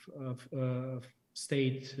work of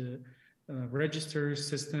state registers,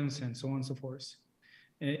 systems, and so on and so forth.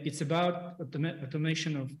 It's about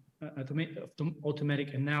automation of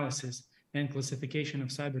automatic analysis and classification of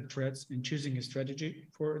cyber threats and choosing a strategy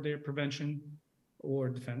for their prevention or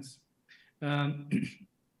defense.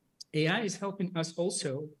 AI is helping us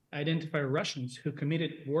also identify Russians who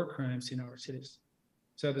committed war crimes in our cities.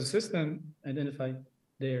 So the system identified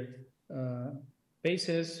their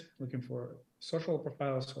bases, looking for social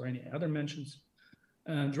profiles or any other mentions.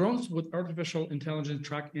 Drones with artificial intelligence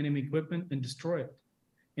track enemy equipment and destroy it.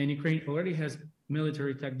 And Ukraine already has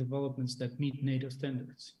military tech developments that meet NATO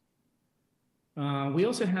standards. We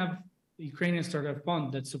also have the Ukrainian Startup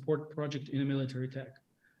Fund that support project in military tech.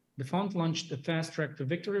 The fund launched the Fast Track to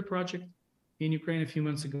Victory project in Ukraine a few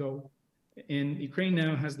months ago. And Ukraine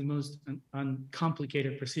now has the most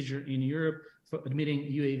uncomplicated procedure in Europe for admitting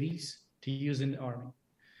UAVs to use in the army.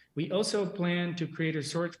 We also plan to create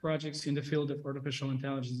research projects in the field of artificial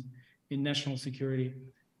intelligence in national security.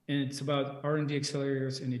 And it's about R&D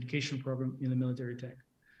accelerators and education program in the military tech.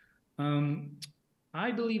 I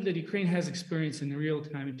believe that Ukraine has experience in the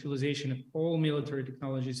real-time utilization of all military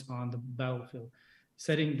technologies on the battlefield,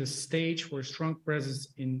 setting the stage for a strong presence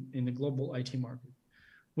in the global IT market.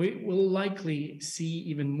 We will likely see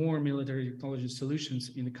even more military technology solutions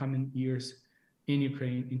in the coming years in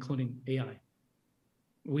Ukraine, including AI.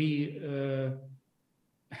 We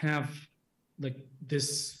have like this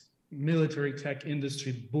military tech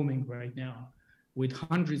industry booming right now with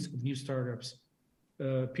hundreds of new startups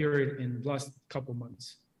period in the last couple months.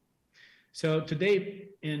 So today,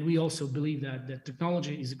 and we also believe that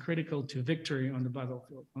technology is critical to victory on the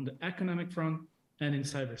battlefield, on the economic front and in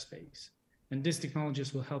cyberspace. And these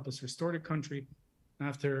technologies will help us restore the country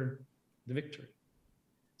after the victory.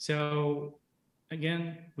 So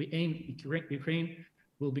again, we aim Ukraine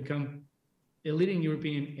will become a leading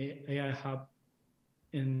European AI hub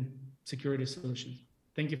in security solutions.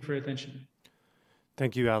 Thank you for your attention.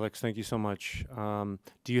 Thank you, Alex. Thank you so much.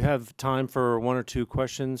 Do you have time for one or two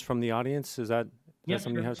questions from the audience? Is that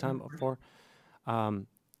something you have time for?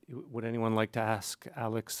 Would anyone like to ask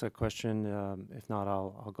Alex a question? If not,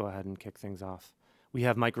 I'll go ahead and kick things off. We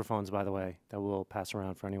have microphones, by the way, that we'll pass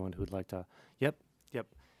around for anyone who would like to. Yep.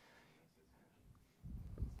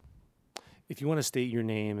 If you want to state your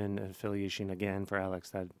name and affiliation again for Alex,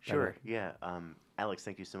 that Sure. Yeah. Alex,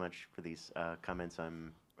 thank you so much for these comments.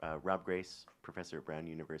 I'm Rob Grace, professor at Brown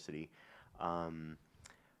University. Was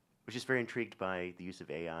just very intrigued by the use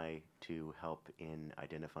of AI to help in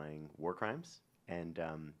identifying war crimes, and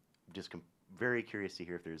just very curious to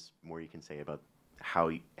hear if there's more you can say about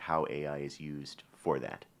how AI is used for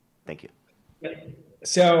that. Thank you.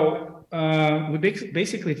 So we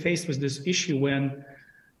basically faced with this issue when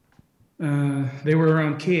they were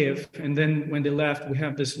around Kiev, and then when they left, we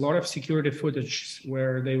have this lot of security footage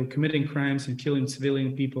where they were committing crimes and killing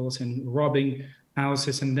civilian peoples and robbing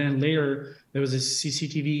houses. And then later there was a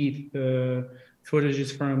CCTV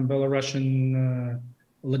footages from Belarusian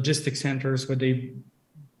logistic centers where they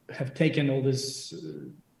have taken all these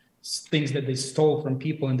things that they stole from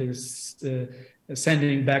people and they're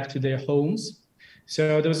sending back to their homes.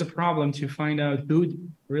 So there was a problem to find out who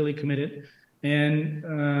really committed. And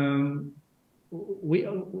we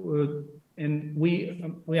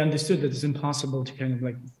understood that it's impossible to kind of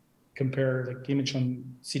like compare like image on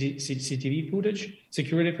CCTV footage,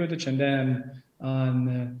 security footage, and then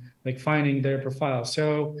on like finding their profile.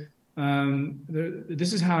 So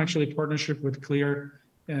this is how actually partnership with Clearview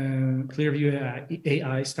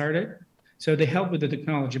AI started. So they help with the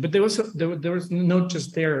technology, but there was not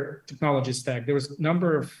just their technology stack. There was a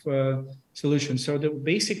number of solutions. So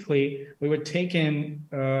basically, we were taking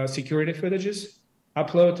security footages,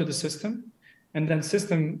 upload to the system, and then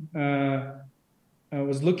system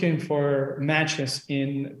was looking for matches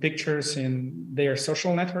in pictures in their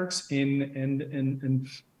social networks, in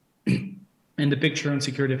the picture and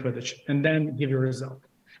security footage, and then give you a result.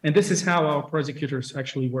 And this is how our prosecutors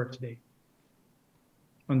actually work today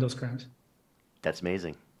on those crimes. That's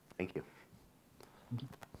amazing. Thank you.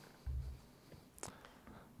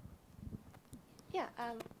 Yeah,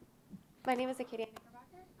 my name is Acadia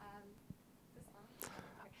Knickerbocker.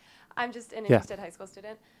 I'm just an interested high school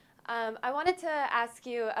student. I wanted to ask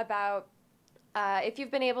you about if you've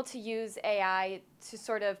been able to use AI to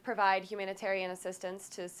sort of provide humanitarian assistance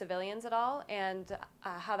to civilians at all, and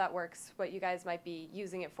how that works, what you guys might be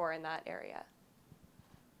using it for in that area.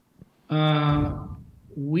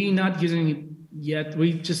 We're not using it yet.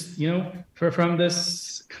 We just, from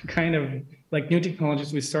this kind of like new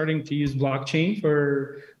technologies, we're starting to use blockchain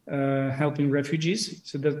for helping refugees.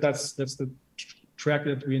 So that's the track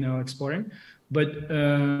that we're now exploring. But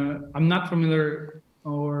I'm not familiar,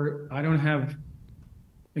 or I don't have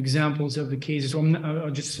examples of the cases. I'm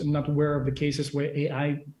not aware of the cases where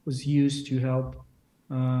AI was used to help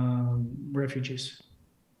refugees.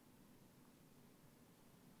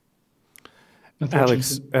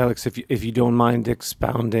 Alex, if you don't mind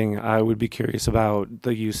expounding, I would be curious about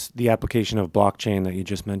the application of blockchain that you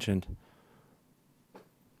just mentioned.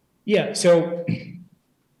 Yeah, so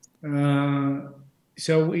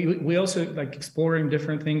we also like exploring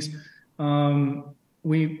different things.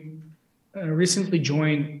 We recently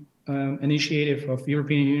joined an initiative of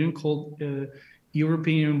European Union called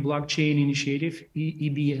European Blockchain Initiative,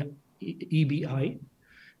 EBI.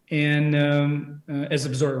 And as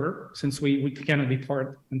observer, since we cannot be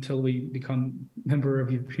part until we become member of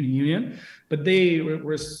the European Union, but they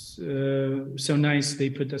were so nice, they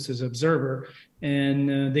put us as observer,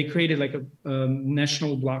 and they created like a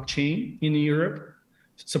national blockchain in Europe,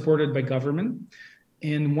 supported by government.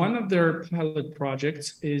 And one of their pilot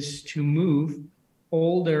projects is to move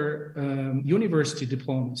all their university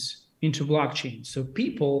diplomas into blockchain. So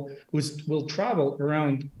people who will travel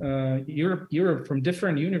around Europe from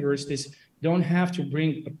different universities don't have to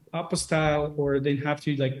bring apostille, or they have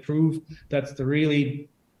to like prove that's really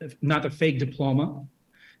not a fake diploma.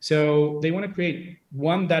 So they want to create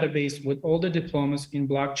one database with all the diplomas in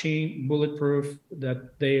blockchain, bulletproof,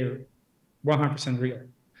 that they're 100% real.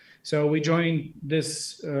 So we joined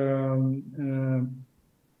this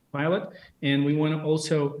pilot, and we want to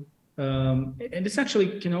also and this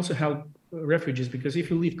actually can also help refugees, because if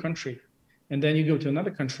you leave country and then you go to another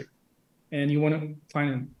country, and you want to find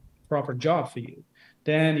a proper job for you,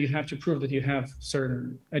 then you have to prove that you have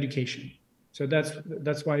certain education. So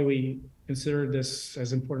that's why we consider this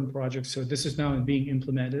as important project. So this is now being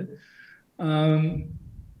implemented.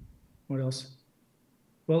 What else?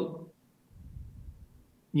 Well,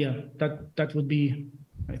 yeah, that would be,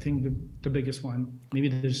 I think, the biggest one. Maybe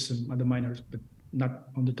there's some other minors, but not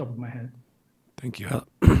on the top of my head. Thank you.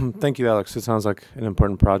 Thank you, Alex. It sounds like an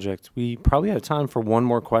important project. We probably have time for one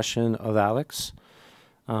more question of Alex,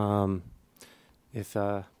 if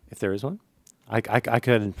there is one. I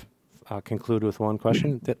could conclude with one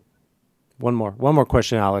question. One more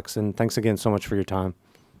question, Alex, and thanks again so much for your time.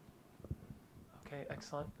 Okay,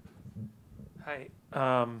 excellent. Hi,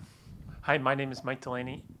 hi. My name is Mike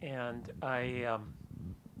Delaney, and I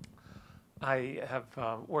have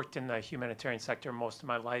worked in the humanitarian sector most of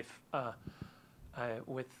my life. I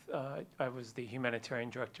was the humanitarian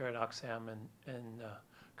director at Oxfam, and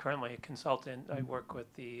currently a consultant. I work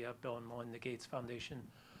with the Bill and Melinda Gates Foundation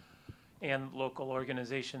and local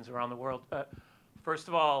organizations around the world. First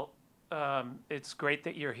of all, it's great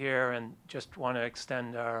that you're here, and just want to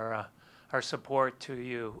extend our support to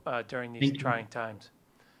you during these trying times.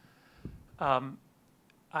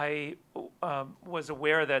 I was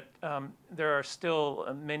aware that there are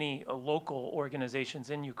still many local organizations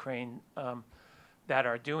in Ukraine that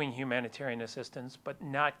are doing humanitarian assistance, but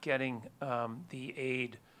not getting the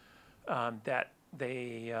aid that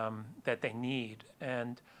they need.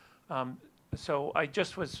 And so I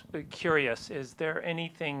just was curious, is there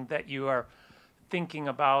anything that you are thinking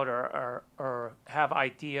about or have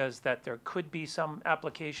ideas that there could be some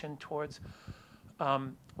application towards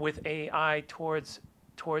with AI towards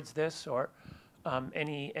this, or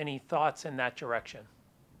any thoughts in that direction?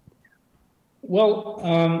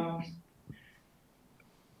 Well,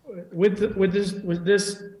 with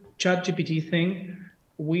this ChatGPT thing,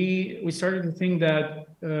 we started to think that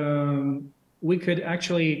we could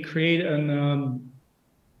actually create an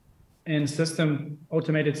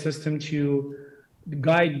automated system to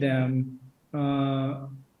guide them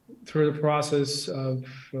through the process of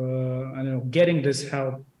I don't know, getting this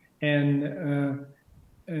help, and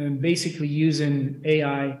basically using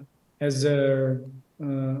AI as a I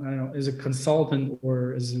don't know, as a consultant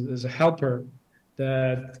or as a helper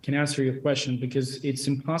that can answer your question, because it's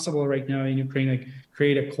impossible right now in Ukraine, like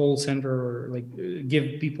create a call center or like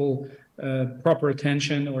give people proper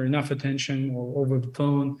attention or enough attention or over the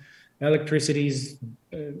phone. Electricity is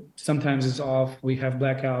sometimes is off. We have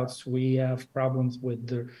blackouts. We have problems with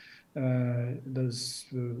those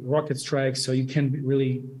rocket strikes. So you can't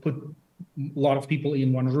really put a lot of people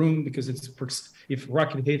in one room, because if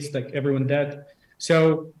rocket hits, like everyone dead.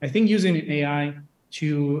 So I think using AI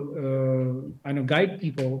to guide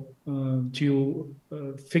people to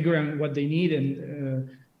figure out what they need and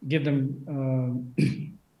give them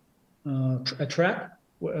a track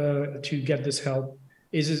to get this help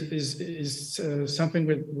is something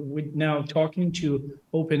we're now talking to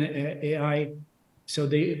Open AI. So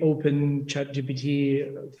they open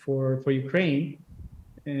ChatGPT for Ukraine,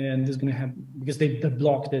 and there's going to have, because they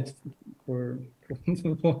blocked it for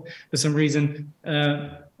some reason.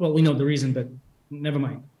 Well, we know the reason, but never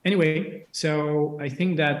mind. Anyway, so I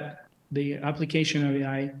think that the application of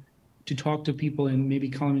AI to talk to people and maybe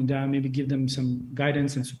calm them down, maybe give them some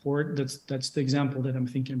guidance and support, that's the example that I'm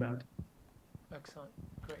thinking about. Excellent.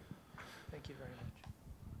 Great. Thank you very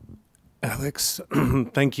much. Alex,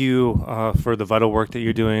 thank you for the vital work that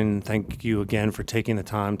you're doing. Thank you again for taking the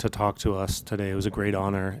time to talk to us today. It was a great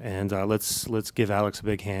honor, and let's give Alex a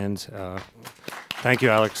big hand. Thank you,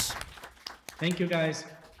 Alex. Thank you, guys.